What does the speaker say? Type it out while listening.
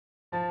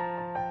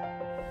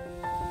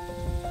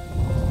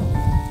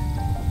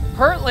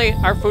Currently,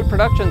 our food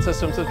production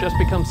systems have just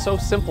become so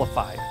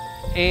simplified.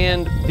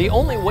 And the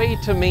only way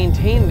to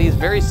maintain these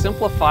very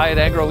simplified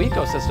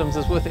agroecosystems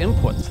is with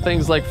inputs.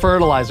 Things like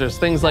fertilizers,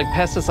 things like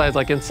pesticides,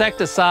 like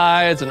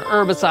insecticides and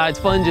herbicides,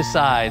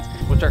 fungicides,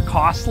 which are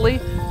costly,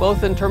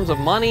 both in terms of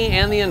money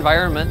and the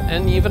environment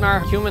and even our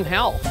human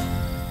health.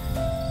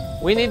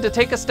 We need to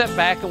take a step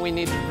back and we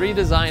need to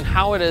redesign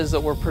how it is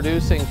that we're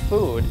producing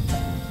food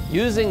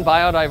using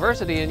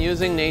biodiversity and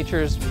using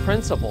nature's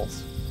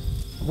principles.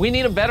 We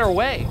need a better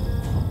way.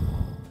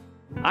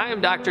 I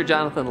am Dr.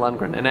 Jonathan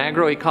Lundgren, an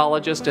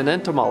agroecologist and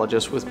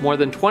entomologist with more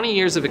than 20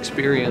 years of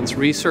experience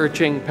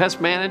researching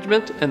pest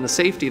management and the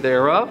safety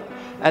thereof,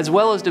 as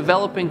well as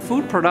developing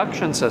food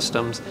production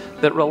systems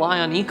that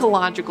rely on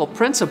ecological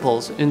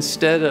principles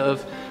instead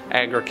of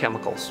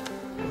agrochemicals.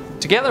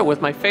 Together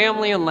with my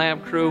family and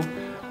lab crew,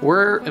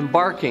 we're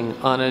embarking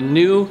on a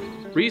new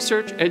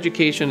research,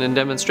 education, and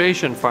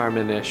demonstration farm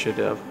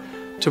initiative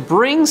to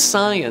bring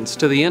science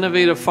to the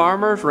innovative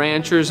farmers,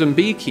 ranchers, and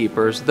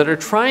beekeepers that are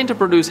trying to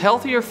produce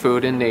healthier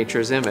food in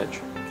nature's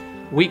image.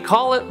 We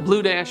call it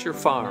Blue Dash Your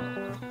Farm.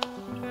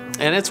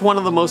 And it's one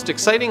of the most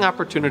exciting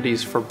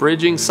opportunities for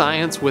bridging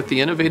science with the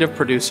innovative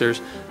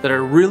producers that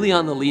are really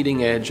on the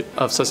leading edge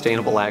of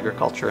sustainable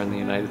agriculture in the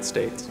United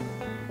States.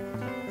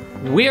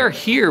 We are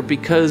here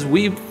because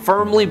we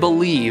firmly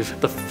believe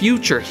the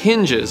future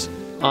hinges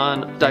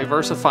on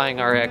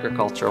diversifying our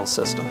agricultural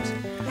systems.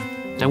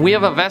 And we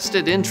have a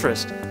vested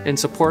interest in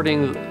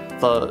supporting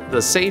the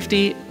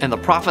safety and the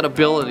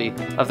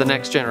profitability of the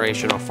next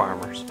generation of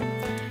farmers.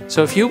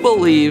 So if you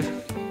believe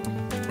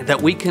that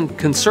we can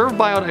conserve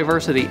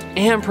biodiversity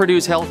and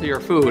produce healthier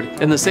food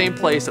in the same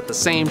place at the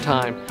same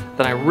time,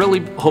 then I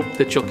really hope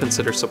that you'll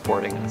consider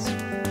supporting us.